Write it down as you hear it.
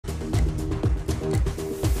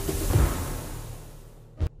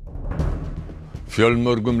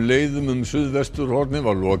Fjölmörgum leiðum suðvesturhornið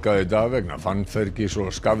var lokað í dag vegna fannfergis og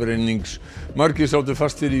skafrennings. Margir sátu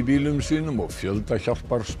fastir í bílum sínum og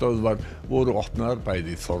fjöldahjálparstöðvar voru opnaðar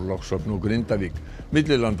bæði í Þorlákshöfn og Grindavík.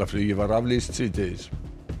 Millilandaflugi var aflýst síðdegis.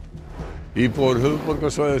 Íbúar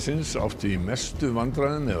höfuðborgarsvæðisins áttu í mestu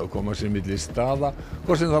vandræðum með að koma sér milli staða,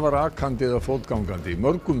 hvort sem það var akandi eða fótgangandi.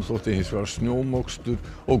 Mörgum þótti hins vegar snjómokstur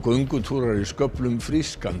og göngutúrar í sköflum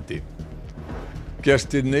frískandi.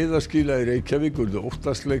 Gestir neyðarskýla í Reykjavík urðu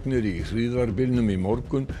óttaslegnir í hríðarbylnum í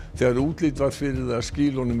morgun þegar útlit var fyrir það að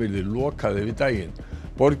skýlunum yrði lokað yfir daginn.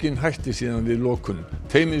 Borgin hætti síðan við lokun.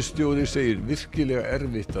 Teymisstjóri segir virkilega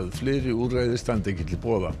erfitt að fleiri úrræði standi ekki til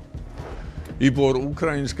boða. Íbúar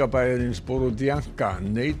úkraínska bæjarins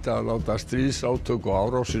Neita að láta stríðsátök og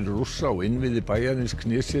árásir Rússa og innviði bæjarins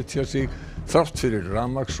knésetja sig þrátt fyrir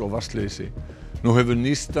rafmagns- og vatnsleysi. Nú hefur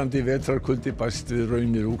nístandi vetrarkuldi bæst við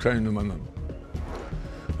raunir Úkraínumanna.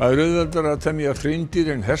 Það auðveldara að temja hreindýr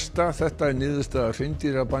en hesta. Þetta niðurstaða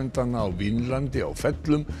hreindýrabændanna á Vínlandi á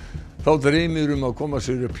Fellum. Þá dreymir að koma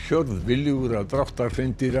sér upp hjörð viljugra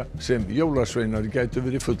dráttarhreindýra sem jólasveinar gætu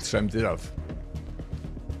verið fullsæmdir af.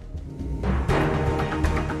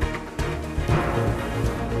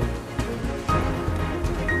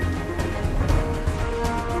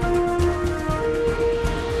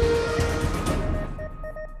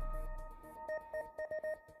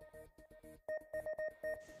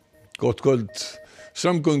 Gott kvöld.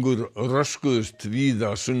 Samgöngur röskuðust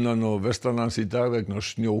víða sunnan og vestanlands í dag vegna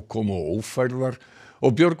snjókomu og ófærðar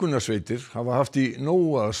og björgunarsveitir hafa haft í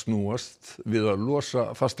nógu að snúast við að losa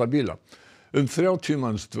fasta bíla. 30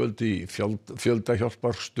 manns dvöldu í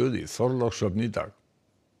fjöldahjálparstöð í Þorlákshöfn í dag.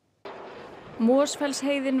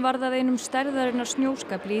 Mosfellsheiðin varð að einum stærðarinnar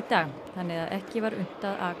snjóskafli í dag, þannig að ekki var unnt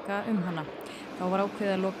að aka hana. Þá var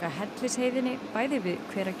ákveðið að loka Hellisheiðinni bæði við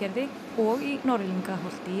Hveragerði og í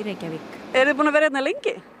Norðlingaholti í Reykjavík. Eru þið búin að vera hérna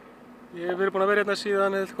lengi? Ég hef verið búin að vera hérna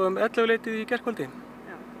síðan 11-leytið í gærkvöldi.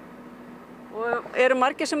 Og eru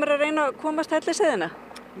margir sem eru að reyna að komast Hellisheiðina?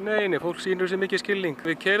 Nei, fólk sýnir sér mikið skilning.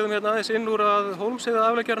 Við keyrðum hérna aðeins inn úr að Hólmsheiði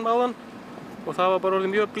afleggjarann áðan og það var bara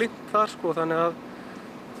orðið mjög blint þar þannig að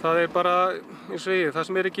það er bara, eins og ég, það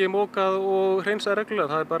sem er ekki mókað og hreinsað reglulega,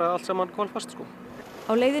 það er bara allt saman kolfast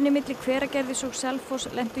Á leiðinni milli Hveragerðis og Selfoss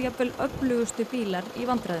lentu jafnvel öflugustu bílar í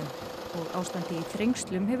vandræðum og ástandi í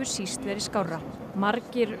þrengslum hefur síst verið skárra.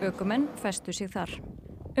 Margir ökumenn festu sig þar.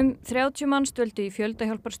 30 manns dvöldu í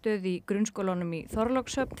fjöldahjálparstöð í grunnskólanum í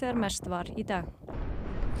Þorlákshöfn þegar mest var í dag.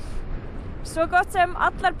 Svo gott sem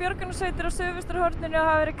allar björgunarsveitir á suðvesturhorninu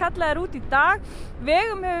hafa verið kallaðar út í dag.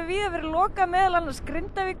 Vegum hefur víða verið lokað, meðal annars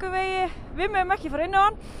Grindavíkurvegi. Við megum ekki fara inn á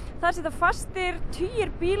hann. Það sitja fastir tugir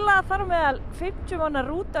bíla, þar á meðal 50 manna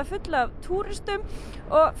rúta full af túristum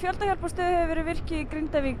og fjöldahjálparstöð hefur verið virkið í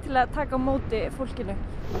Grindavík til að taka á móti fólkinu.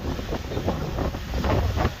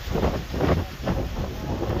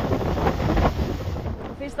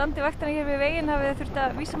 Fyrst standi vaktina hér við veginn hafið þið þurft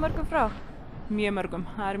að vísa mörgum frá? Mjög mörgum.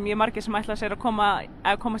 Það eru mjög margir sem ætla sér að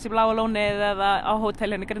komast í Bláa lónið eða á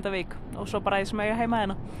hótel hérna í Grindavík og svo bara sem eiga heima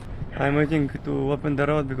hérna. I'm waiting to open the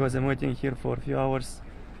road because I'm waiting here for a few hours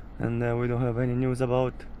and we don't have any news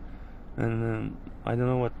about and I don't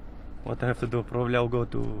know what I have to do. Probably I'll go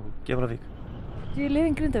to Keflavík. Do you live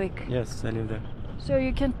in Grindavík? Yes, I live there. So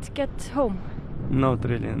you can't get home? Not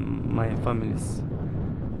really. My family is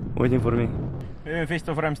waiting for me. Við höfum fyrst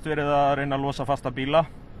og fremst verið að reyna að losa fasta bíla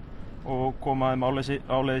og koma þeim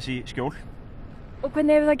áleiðis í skjól. Og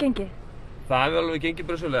hvernig hefur það gengið? Það hefur alveg gengið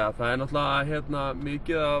brösulega. Það er náttúrulega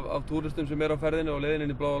mikið af túristum sem er á ferðinni og leiðinni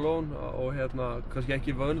inn í Bláa lón og kannski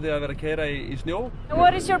ekki vön því að vera að keyra í snjó.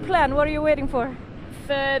 What is your plan? What are you waiting for?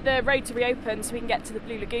 For the road to reopen so we can get to the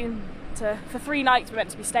Blue Lagoon. For 3 nights we're meant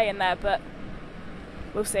to be staying there, but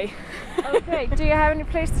we'll see. Okay, do you have any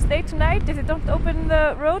place to stay tonight if they don't open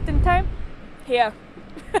the road in time? Here.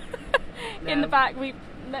 In the back. We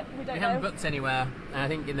haven't booked anywhere, and I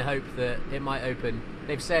think in the hope that it might open.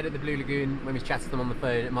 They've said at the Blue Lagoon, when we chatted to them on the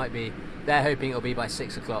phone, it might be, they're hoping it'll be by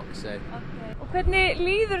 6 o'clock, so. Okay. Og hvernig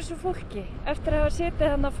líður þessu fólki eftir að hafa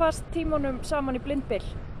setið þarna fast tímunum saman í blindbyl?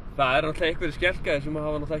 Það er náttúrulega einhverjir skelkaðir sem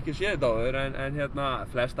hafa náttúrulega ekki séð þetta áður, en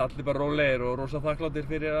flest allir bara rólegir og rosa þakkláttir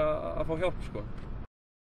fyrir að fá hjálp,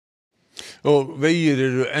 Og vegir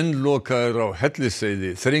eru enn lokaðir á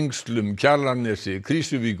Hellisheiði, Þrengslum, Kjalarnesi,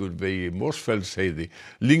 Krýsuvíkurvegi, Mosfellsheiði,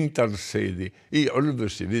 Lyngdalsheiði, í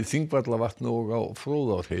Ölfusi, við Þingvallavatn og á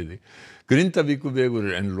Fróðárheiði. Grindavíkurvegur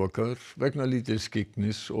er enn lokaður vegna lítils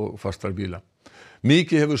skyggnis og fastar bíla.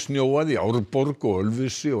 Mikið hefur snjóað í Árborg og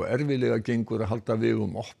Ölfusi og erfiðlega gengur að halda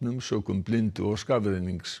vegum opnum sökum blindu og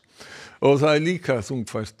skafrennings. Og það líka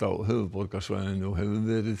þungfært á höfuðborgarsvæðinu og hefur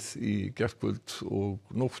verið í gærkvöld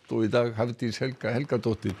og nótt og í dag. Hafdís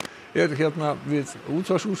Helgadóttir hérna við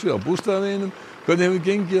útvarpshúsið á Bústaðaveginum. Hvernig hefur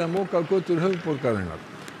gengið að moka götur höfuðborgarinnar?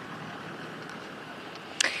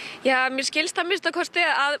 Já, mér skilst að minnsta kosti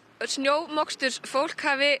að snjómoksturs fólk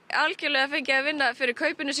hafi algjörlega fengið að vinna fyrir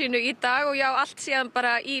kaupinu sínu í dag og já, allt síðan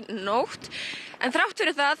bara í nótt. En þrátt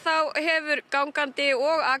fyrir það þá hefur gangandi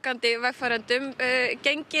og akandi vegfarendum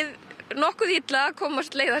gengið nokkuð illa að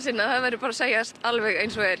komast leiða sinna. Það verður bara að segjast alveg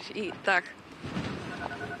eins og er í dag.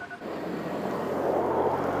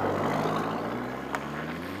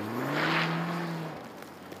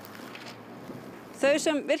 Þau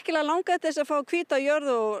sem virkilega langaði til þess að fá hvíta jörð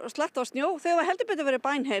og sletta á snjó, þau hafa heldur betur verið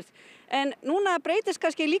bænheyrð. En núna breytist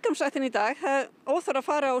kannski líkamsræktin í dag, það er óþarf að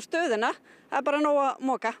fara á stöðina, það er bara nóg að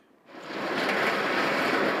moka.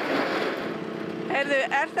 Heyrðu,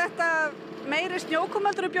 er þetta meiri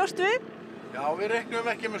snjókomaldur að bjóst við? Já, við reiknum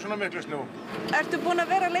ekki með svona miklu snjó. Ertu búin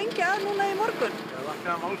að vera lengi að núna í morgun? Ég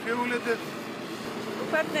vaknaði 3:30.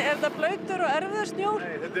 Og hvernig, er þetta blautur og erfiður snjór?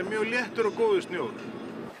 Nei, þetta er mjög léttur og góður snjór.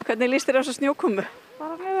 Hvernig líst þér á þessa snjókomu?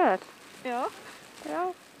 Bara mjög vel. Já. Já.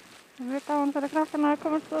 Við gáum fyrir krakkana að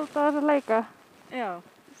komast út á þessa leika. Já.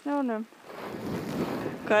 Snjónum.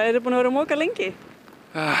 Hvað, eru búin að vera að moka lengi?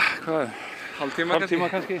 Hvað? Hálftíma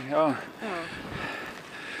kannski, já.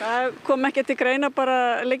 Það kom ekki til greina bara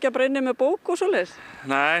að liggja bara inni með bók og svoleiðis?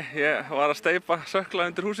 Nei, ég var að steypa sökla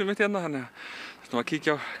undir húsið mitt hérna, þannig að þurftum að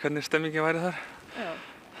kíkja á hvernig stemmingin væri þar. Já.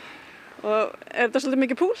 Og er þetta svolítið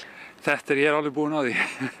mikið púl? Ég er alveg búinn á því.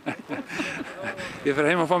 Ég fer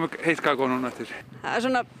heim að fá mig heitt kakó núna eftir. Það er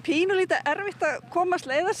svona pínulítið erfitt að komast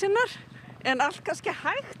leiðar sinnar, en allt kannski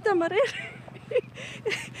hægt að maður er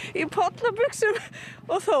í pollabuxum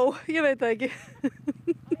og þó, ég veit það ekki.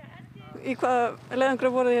 Í hvaða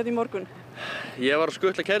leiðangra voruð þið hérna í morgun? Ég var að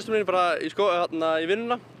skutla kærustunni minni bara í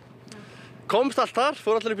vinnuna. Komst allt þar,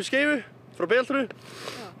 fór allir upp í Skeifu frá Beiltrú.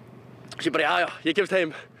 Svo bara, já, ég kemst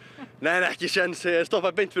heim. Nei, ekki séns, ég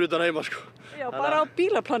stoppaði beint fyrir utan heima, sko. Já, bara á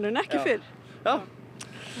bílaplanun, ekki fyrr. Já.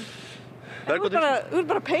 Þú ert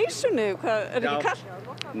bara peysunni, hvað, er þetta ekki kalt?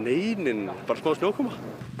 Nei, bara smá snjókoma.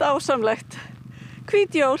 Dásamlegt.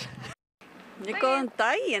 Hvít jól. Góðan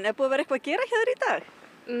daginn, er búið að vera eitthvað að gera hjá þér í dag?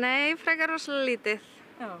 Nei, frekar rosalega lítið.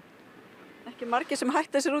 Já. Ekki margir sem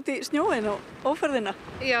hætta sér út í snjóin og óferðina?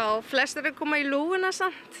 Já, flestir er koma í lúfuna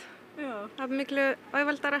samt. Já. Það er miklu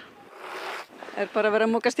auðveldara. Er bara að vera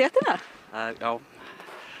að moka stéttina? Já,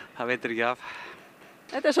 það veitir ekki af.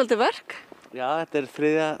 Þetta er svolítið verk. Já, þetta er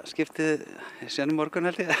þriðja skiptið síðan í morgun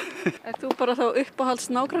held ég. Er þú bara þá uppáhalds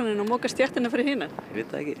nágranninn og moka stéttina fyrir hina? Ég veit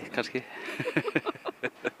það ekki, kannski.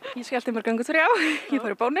 Ég skellti mér gangutúr í á, ég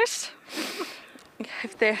fór í Bónus. Ég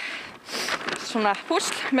hefði svona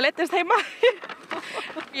húsl, mér leittist heima.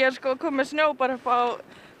 Ég er sko komið snjó bara upp á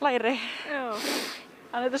læri. Já.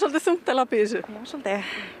 Þannig þetta er svolítið þungt að labba í þessu? Já,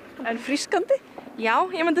 svolítið. En frískandi? Já,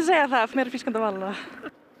 ég myndi segja það, mér er frískandi að vala.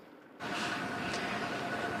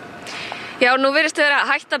 Já, nú virðist vera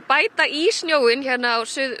hægt að bæta í snjóin hérna á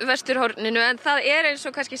suðvesturhorninu en það er eins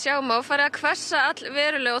og kannski sjáum á farið að hvessa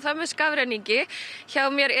allverulega og það með skafrenningi. Hjá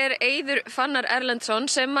mér er Eiður Fannar Erlendsson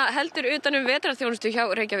sem heldur utan vetrarþjónustu hjá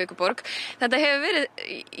Reykjavíkurborg. Þetta hefur verið,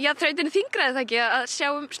 já, þrautinni þyngra eða ekki að sjá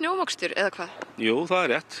snjómokstur eða hvað? Jú, það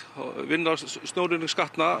er rétt. Vinna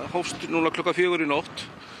snjóruðningsskatna hófst núna klukkan 4 í nótt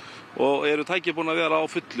og eru tæki búin að vera á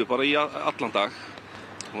fullu bara í allan dag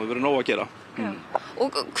og við verðum nóg að gera.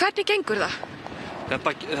 Og hvernig gengur það?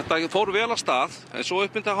 Þetta fór vel að stað, en svo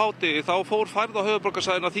upp undir hádegi þá fór færð á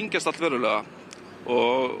höfuðborgarsvæðinu að þyngjast allverulega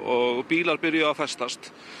og bílar byrjuðu að festast.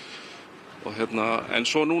 En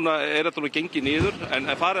svo núna er þetta nú gengið niður, en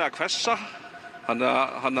farið að hvessa,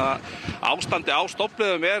 þannig að ástandi á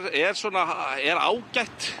stofnleiðum er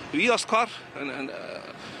ágætt víðast hvar.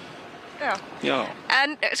 Já.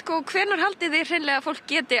 En sko, hvenær haldið þið hreinlega að fólk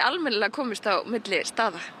geti almennilega komist á milli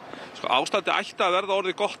staða? Ástandi ætti að verða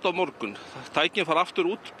orðið gott á morgun. Tækin fara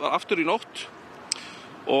aftur í nótt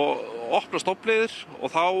og opna stofnleiðir og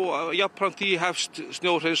þá jafnframt í hefst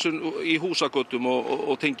snjóhreinsun í húsagötum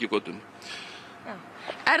og tengigötum.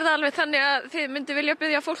 Er það alveg þannig að þið myndi vilja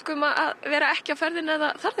biðja fólk að vera ekki á ferðinu eða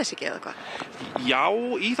þarf þess ekki eða hvað? Já,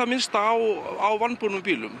 í það minnsta á vanbúnum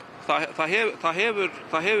bílum. Það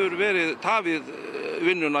hefur verið tafið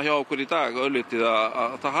vinnuna hjá okkur í dag örlítið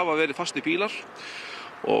að það hafa verið fasti bílar.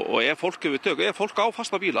 Og ef fólk á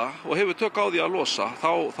fasta bíla og hefur tök á því að losa,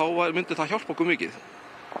 þá myndi það hjálpa okkur mikið.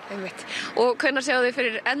 Einmitt. Og hvenær sjáðu þið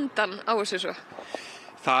fyrir endan á þessu svo?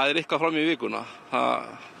 Það er eitthvað fram í vikuna.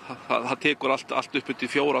 það tekur allt upp til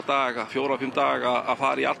 4-5 daga að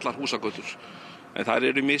fara í allar húsagötur. En það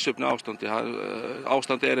eru misjöfnu ástandi.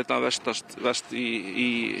 Ástandi þetta vest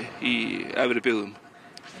í efri byggðum.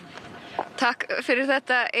 Takk fyrir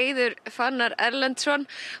þetta, Eiður Fannar Erlendsson,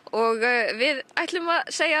 og við ætlum að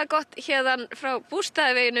segja gott hérðan frá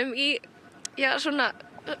Bústaðaveginum í svona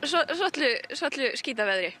svollu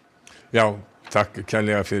skítaveðri. Já, takk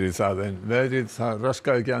kærlega fyrir það, en veðrið það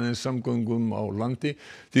raskaði ekki aðeins samgöngum á landi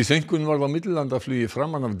því seinkun varð á millilandaflugi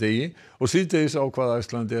framan af degi og síðdegis ákvað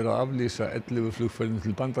Iceland að aflýsa 11 flugferðum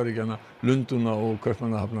til Bandaríkjanna, Lundúna og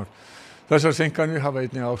Kaupmannahafnar. Þessar seinkanir hafa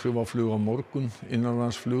einnig áhrif á flug á morgun.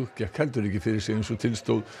 Innanlandsflug gekk heldur ekki fyrir sig eins og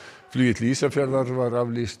tilstóð. Flugið til Ísafjarðar var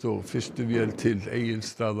aflýst og fyrstu vél til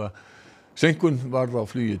Egilsstaða. Seinkun varð á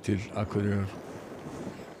flugi til Akureyrar.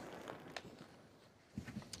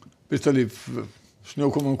 Birta Líf,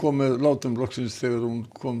 snjókoman kom með látum loksins þegar hún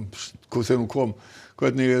kom.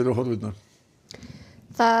 Hvernig eru horfurnar?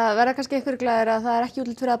 Það verða kannski einhverjir glaðir að það ekki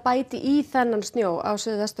útlit fyrir að bæti í þennan snjó á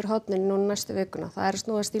suðvesturhorninu núna næstu vikuna. Það að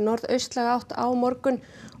snúast í norðaustlæga átt á morgun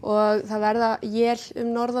og það verða él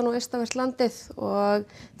norðan og austanvert landið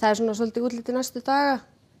og það svona svolítið útlit í næstu daga.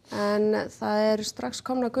 En það strax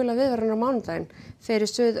komna gula viðvaranir á mánudaginn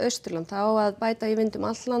fyrir suðausturland. Það á að bæta í vindum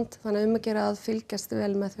allt land, þannig að að gera að fylgjast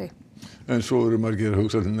vel með því. En svo eru margir að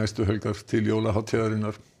hugsa til næstu helgar til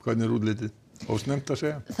jólahátíðarinnar. Hvernig útlitið? Ósnemmt að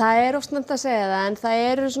segja? Það ósnemmt að segja það, en það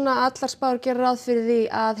eru svona allar spár gera ráð fyrir því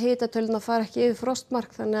að hitatölurnar fara ekki yfir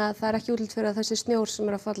frostmark, þannig að það ekki útlit fyrir að þessi snjór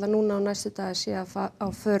sem að falla núna á næstu dag sé á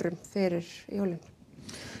förum fyrir jólin.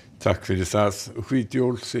 Takk fyrir það. Hvít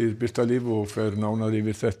jól, segir Birta Líf og fer nánar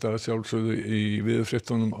yfir þetta sjálfsögðu í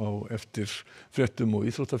veðurfréttunum á eftir fréttum og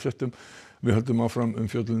íþróttafréttum. Við höldum áfram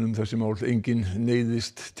umfjöllun þessi mál. Enginn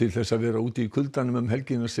neyðist til þess að vera úti í kuldanum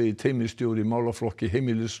helgina, segir teymisstjóri málaflokki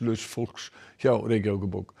Heimilislaust fólks hjá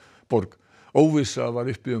Reykjavíkurborg. Óvissa var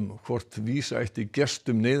uppi hvort vísa ætti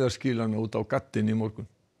gestum neyðarskýlana út á gaddinn í morgun.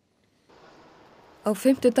 Á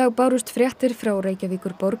fimmtudag bárust fréttir frá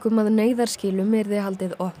Reykjavíkurborg að neyðarskýlum yrði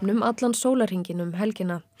haldið opnum allan sólarhringinn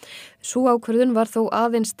helgina. Sú ákvörðun var þó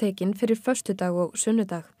aðeins tekin fyrir föstudag og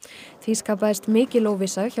sunnudag. Því skapaðist mikil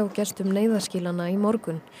óvissa hjá gestum neyðarskýlana í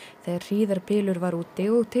morgun þegar hríðarbylur var úti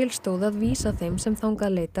og tilstóð að vísa þeim sem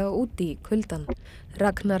þangað leita úti í kuldan.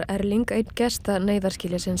 Ragnar Erling, einn gesta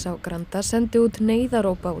neyðarskýlisins á Granda, sendi út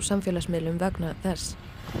neyðaróp á samfélagsmiðlum vegna þess.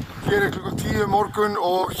 Hér klukkan 10 morgun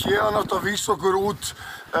og héðan átt að vísa okkur út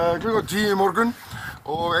klukkan 10 morgun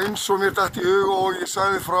og eins og mér datt í hug og ég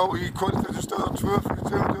sagði frá í kvöldfréttastöð 2 fyrir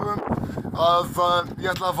 2 dögum að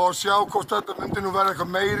ég ætla að fá að sjá hvort þetta myndi nú verða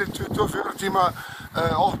eitthvað meiri 24 tíma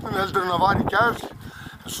opnun heldur en að var í gær.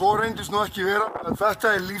 Svo reyndist nú ekki vera.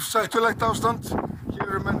 Þetta lífshættulegt ástand. Hér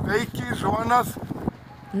eru menn veikir og annað.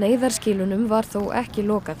 Neyðarskýlunum var þó ekki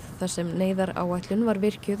lokað þar sem neyðaráætlun var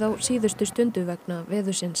virkjuð á síðustu stundu vegna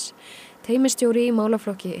veðursins. Teymisstjóri í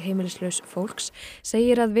málaflokki Heimilislaust fólks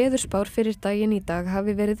segir að veðurspár fyrir daginn í dag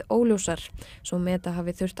hafi verið óljósar, svo meta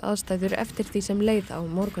hafi þurft aðstæður eftir því sem leið á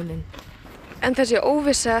morguninn. En þessi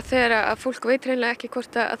óvissa þegar að fólk veit hreinlega ekki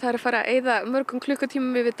hvort að það að fara að eyða mörgum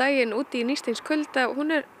klukkutímum yfir daginn úti í nístingskulda,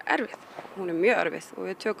 hún erfið. Hún mjög erfið og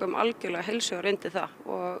við tökum algjörlega heilsu og reyndi það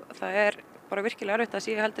og það bara virkilega erfitt að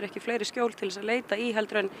sé heldur ekki fleiri skjól til þess að leita í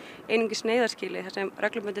heldur en einungis neyðarskýli þar sem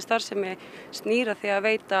reglubundin starfsemi snýra því að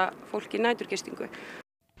veita fólki næturgistingu.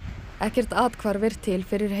 Ekkert athvarf til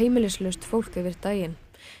fyrir heimilislaust fólk yfir daginn.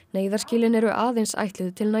 Neyðarskýlin eru aðeins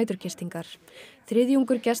ætluð til næturgistingar.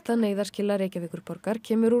 Þriðjungur gesta neyðarskýla Reykjavíkurborgar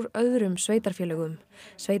kemur úr öðrum sveitarfélögum.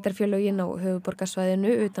 Sveitarfélögin á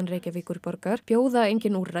höfuðborgarsvæðinu utan Reykjavíkurborgar bjóða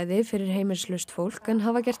engin úrræði fyrir heimilislaust fólk en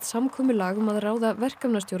hafa gert samkomulag að ráða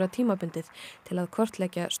verkefnastjóra tímabundið til að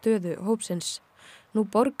kortleggja stöðu hópsins. Nú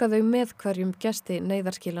borga þau með hverjum gesti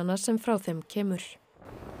neyðarskýlana sem frá þeim kemur.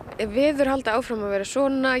 Veður halda áfram að vera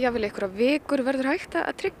svona, jafnvel einhverja vikur, verður hægt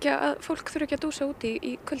að tryggja að fólk þurfi ekki að dúsa úti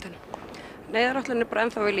í kuldanum? Neyðaráætlunin bara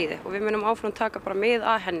ennþá við líði og við munum áfram taka bara mið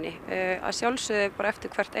að henni. Að sjálfsögðu bara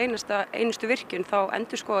eftir hvert einustu virkjun þá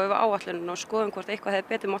endurskoðum við áætlunina og skoðum hvort eitthvað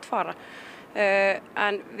hefði betur mátt fara.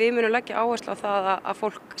 En við munum leggja áherslu á það að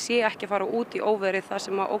fólk sé ekki að fara út í óveðrið þar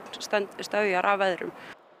sem að ógn steðjar af veðrum.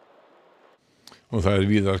 Og það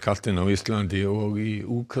víðar kalt inn á Íslandi og í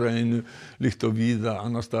Úkraínu, líkt og víða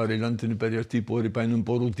annars staðar í landinu berjast íbúar í bænum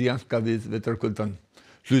Borodjanka við vetrarkuldann.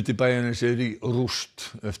 Hluti bæjarins í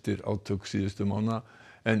rúst eftir átök síðustu mánaða,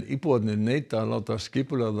 en íbúarnir neita að láta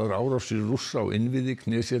skipulagðar árásir Rússa á innviði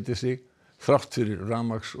knésetja sig, þrátt fyrir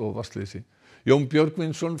rafmagns- og vatnsleysi. Jón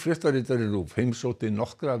Björgvinsson, fréttaritari RÚV, heimsótti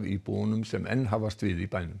nokkra af íbúunum sem enn hafast við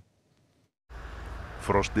í bænum.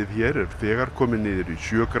 Frostið hér þegar komið niður í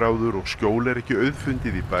 7 gráður og skjól ekki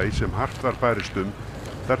auðfundið í bæ sem hart var barist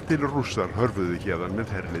þar til Rússar hörfuðu héðan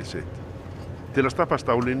með herlið sitt. Til að stappa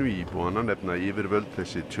stálinu í íbúana nefna yfirvöld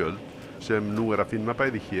þessi tjöld sem nú að finna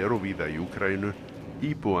bæði hér og víða í Úkraínu,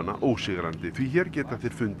 íbúana ósigrandi því hér geta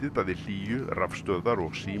þeir fundið bæði hlýju, rafstöðvar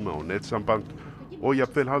og síma og netsamband og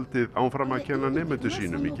jafnvel haldið áfram að kenna nemendum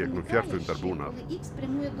sínum í gegnum fjarfundarbúnað.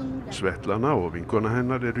 Svetlana og vinkona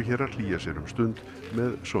hennar eru hér að hlýja sér stund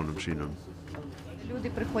með sonum sínum. Люди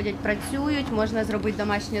приходять, працюють, можна зробити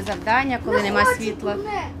домашнє завдання, коли нема світла.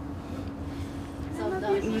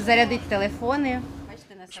 Зарядити телефони.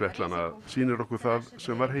 Svetlana sýnir okkur það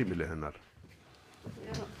sem var heimili hennar.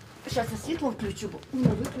 Зараз я світло включу, бо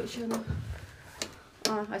воно виключено.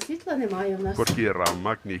 А світла немає в нас. Hvorki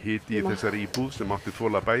rafmagn í hiti í þessari íbúð sem átti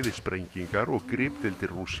þola bæði sprengingar og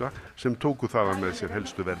gripdeildir Rússa sem tóku þaðan með sér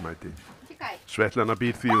helstu verðmæti. Svetlana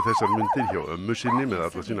býr því þessar mundir hjá ömmu sinni með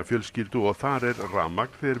alla sína fjölskyldu og þar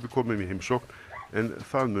rafmagn þegar við komum í heimsókn en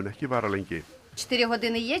það mun ekki vara lengi. 4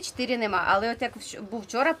 години є, 4 нема, але от як був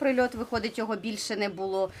вчора прильот, виходить, його більше не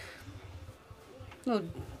було. Ну,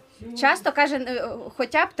 часто, каже,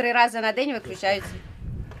 хоча б 3 рази на день виключаються.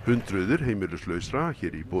 Hundruðir heimilislausra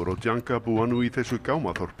hér í Borodjanka búa nú í þessu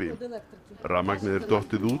gámaþorpi. Rafmagnið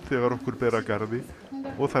dottið út þegar okkur ber að garði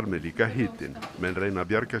og þar með líka hitinn, menn reyna að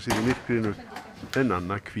bjarga sér í myrkrinu en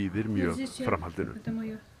Anna kvíðir mjög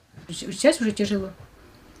framhaldinu. Сейчас уже тяжело.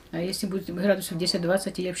 А если будет градусов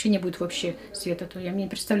 10-20 и вообще не будет вообще света, то я мне не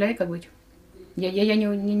представляю, как быть. Я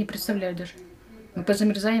не представляю даже. Мы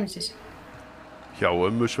позамерзаем здесь. Hjá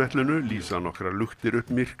ömmu Svetlunu lýsa nokkrar luktir upp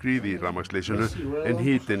myrkrið í rafmagnsleysinu en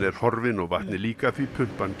hitinn horfinn og vatni líka því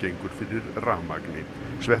pumpan gengur fyrir rafmagni.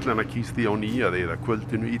 Svetlana kýs því á ný að eyða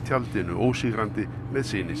kvöldinu í tjaldinu ósigrandi með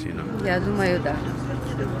syni sína. Я думаю, да.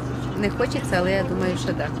 Не хочеться, але я думаю,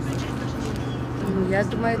 що да. Я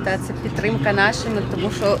думаю, да, це підтримка нашим,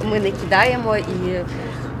 тому що ми не кидаємо і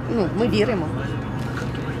ми віримо.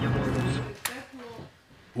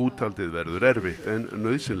 Úthaldið verður erfitt en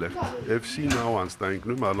nauðsynlegt ef sýna á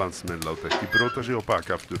andstæðingnum að landsmenn láta ekki brjóta sig á bak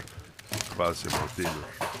aftur, hvað sem á dynur.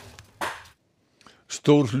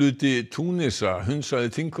 Stór hluti Túnisa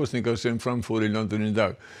hunsaði þingkosningar sem framfór í landinu í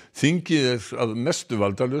dag. Þingið að mestu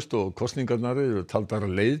valdalaust og kosningarnar eru taldar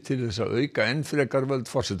leið til þess að auka enn frekar völd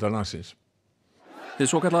forseta landsins. Hið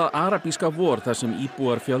svokallaða arabíska vor þar sem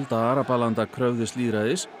íbúar fjölda arabalanda kröfðust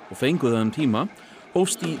lýðræðis og fenguðu tíma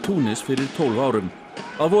hófst í Túnis fyrir 12 árum.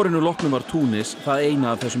 Að vorinu loknum var Túnis það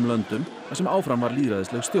eina af þessum löndum þar sem áfram var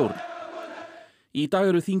lýðræðisleg stjórn. Í dag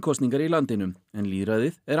eru þingkosningar í landinu en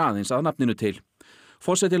lýðræðið aðeins að nafninu til.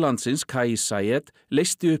 Forseti landsins, Kais Saied,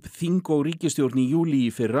 leysti upp þing og ríkisstjórn í júlí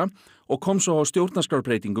í fyrra og kom svo á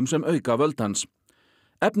stjórnarskrárbreytingum sem auka völd hans.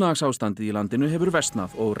 Efnahagsástandið í landinu hefur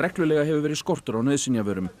versnað og reglulega hefur verið skortur á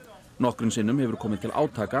nauðsynjavörum. Nokkrum sinnum hefur komið til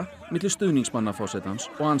átaka milli stuðningsmanna forsetans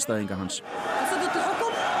og andstæðinga hans.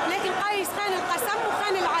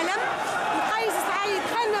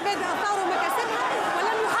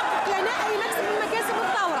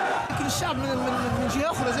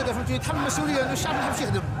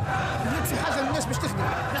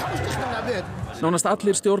 Nánast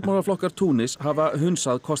allir stjórnmálaflokkar Túnis hafa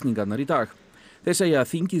hunsað kosningarnar í dag. Þeir segja að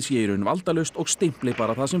þingið sé í raun valdalaust og stimpli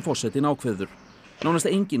bara það sem forsetinn ákveður. Nánast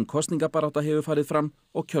engin kosningabarátta hefur farið fram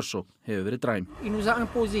og kjörsókn hefur verið dræm. Il nous a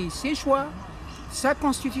imposé ses choix, sa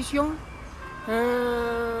constitution,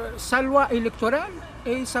 sa loi électorale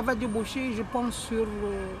et ça va déboucher, je pense, sur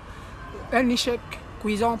un échec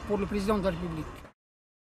cuisant pour le président de la République.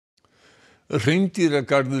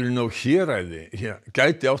 Hreindýragarðurinn á Héræði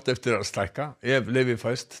gæti átt eftir að stækka ef leyfi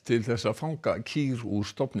fæst til þess að fanga kýr úr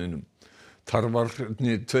stofninum.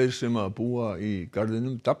 Tarfarnir 2 sem að búa í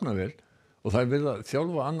garðinum dafna vel og það vilja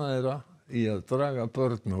þjálfa annað þeirra í að draga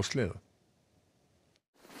börn og sleða.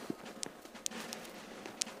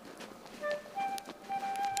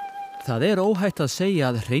 Það óhætt að segja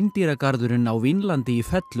að hreindýragarðurinn á Vínlandi í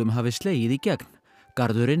Fellum hafi slegið í gegn.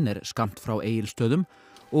 Garðurinn skammt frá Egilsstöðum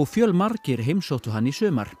og fjölmargir heimsóttu hann í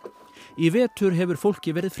sumar. Í vetur hefur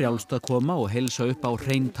fólki verið frjálst að koma og heilsa upp á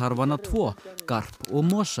hreindtarfana 2, garp og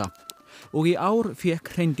mosa. Og í ár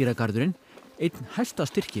fékk hreindýragarðurinn einn hæsta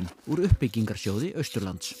styrkinn úr uppbyggingarsjóði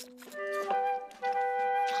Austurlands.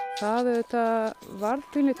 Það var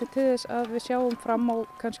pínlítið til þess að við sjáum fram á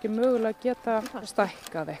kannski mögulega geta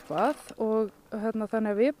stækkað eitthvað og þannig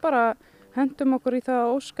að við bara hendum okkur í það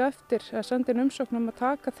að óska eftir að senda inn umsókn að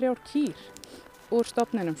taka 3 kýr úr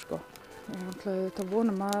stofninum sko. Ég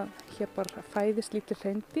vonum að hér bara fæðist lítið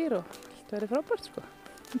hreindýr og allt verði frábært sko.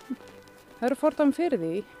 Það eru fordæmi fyrir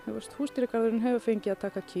því. Húsdýragarðurinn hefur fengið að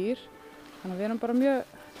taka kýr, þannig að við erum bara mjög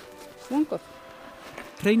vongóð.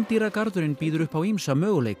 Hreindýragarðurinn býður upp á ýmsa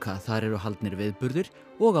möguleika, þar eru haldnir viðburðir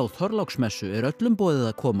og á Þorláksmessu öllum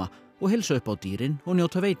boðið að koma og heilsa upp á dýrin og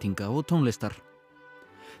njóta veitinga og tónlistar.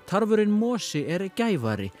 Tarfurinn Mosi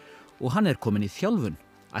gæfari og hann kominn í þjálfun.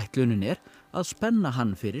 Ætlunin að spenna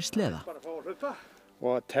hann fyrir sleða.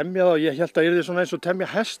 Og að temja þá, ég held að yrði svona eins og temja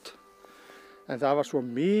hest, en það var svo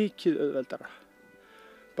mikið auðveldara.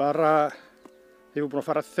 Bara, ég var búin að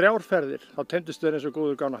fara 3 ferðir, þá temdist þau eins og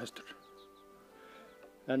góður gána hestur.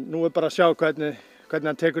 En nú bara að sjá hvernig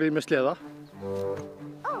hann tekur í með sleða.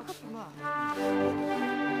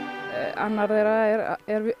 Annar þeirra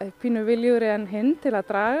pínu viljugri en hinn til að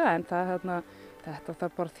draga, en þetta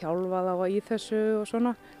þarf bara að þjálfa þá í þessu og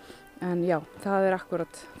svona. En já, það er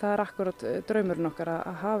akkurat draumurinn okkar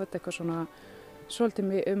að hafa þetta eitthvað svona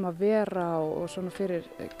svolítið að vera og svona fyrir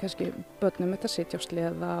kannski börnum að sitja á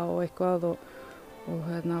sleða og eitthvað og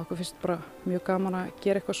okkur finnst bara mjög gaman að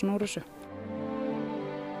gera eitthvað svona úr þessu.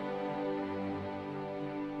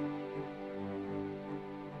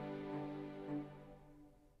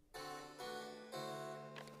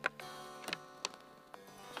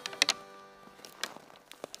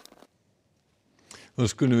 Þá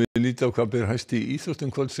skulum við líta á hvað ber hæst í íþróttum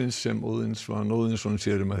kvöldsins sem Óðinsson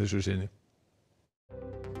sér að þessu sinni.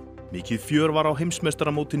 Mikið fjör var á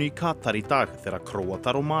heimsmeistaramótinu í Katar í dag þegar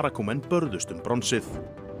Króatar og Marakómenn börðust bronsið.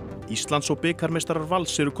 Íslands- og bikarmeistarar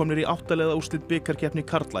Vals komnir í 8 liða úrslit bikarkeppni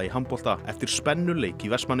karla í handbolta eftir spennuleik í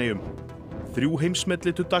Vestmannaeyjum. 3 heimsmet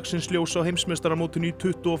litu dagsins ljós á heimsmeistaramótinu í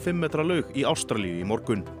 25 metra laug í Ástralíu í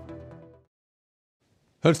morgun.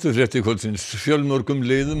 Helstu fréttir kvöldsins: fjölmörgum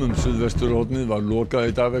leiðum suðvesturhornið var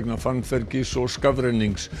lokað í dag vegna fannfergis og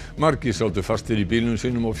skafrennings. Margir sátu fastir í bílum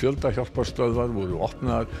sínum og fjöldahjálparstöðvar voru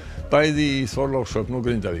opnaðar bæði í Þorlákshöfn og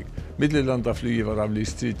Grindavík. Millilandaflugi var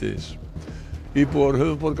aflýst síðdegis. Íbúar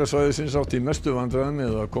höfuðborgarsvæðisins áttu í mestu vandræðum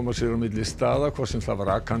með að koma sér á milli staða, hvort sem það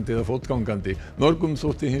var akandi eða fótgangandi. Mörgum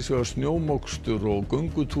þótti hins vegar snjómokstur og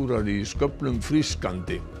göngutúrar í sköflum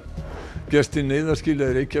frískandi. Gestir neyðarskýla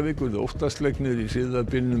í Reykjavík urðu óttaslegnir í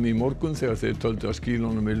hríðarbylnum í morgun þegar þeir töldu að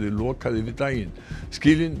skýlunum yrði lokað yfir daginn.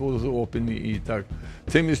 Skýlin voru þó opin í dag.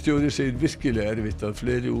 Teymisstjóri segir virkilega erfitt að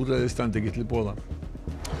fleiri úrræði standi ekki til boða.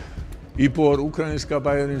 Íbúar úkraínska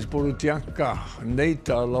bæjarins Borodjanka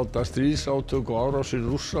neita að láta stríðsátök og árásir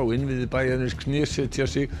Rússa og innviði bæjarins knésetja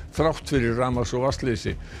sig þrátt fyrir rafmagns- og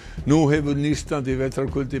vatnsleysi. Nú hefur nístandi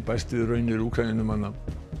vetrarkuldi bæst við raunir úkraínumanna.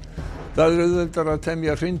 Það auðveldara að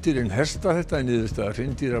temja hreindýr en hesta. Þetta niðurstaða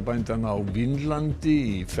hreindýrabændanna á Vínlandi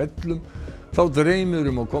í Fellum. Þá dreymir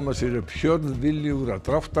að koma sér upp hjörð viljugra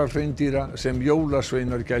dráttarhreindýra sem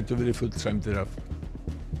jólasveinar gætu verið fullsæmdir af.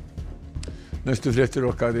 Næstu fréttir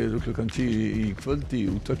okkar eru klukkan 10 í kvöld í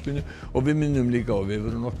útvarpinu og við minnum líka á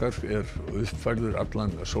vefurinn okkar uppfærður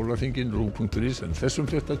allan sólarhringinn rúv.is en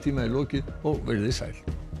þessum fréttatíma lokið og verið sæl.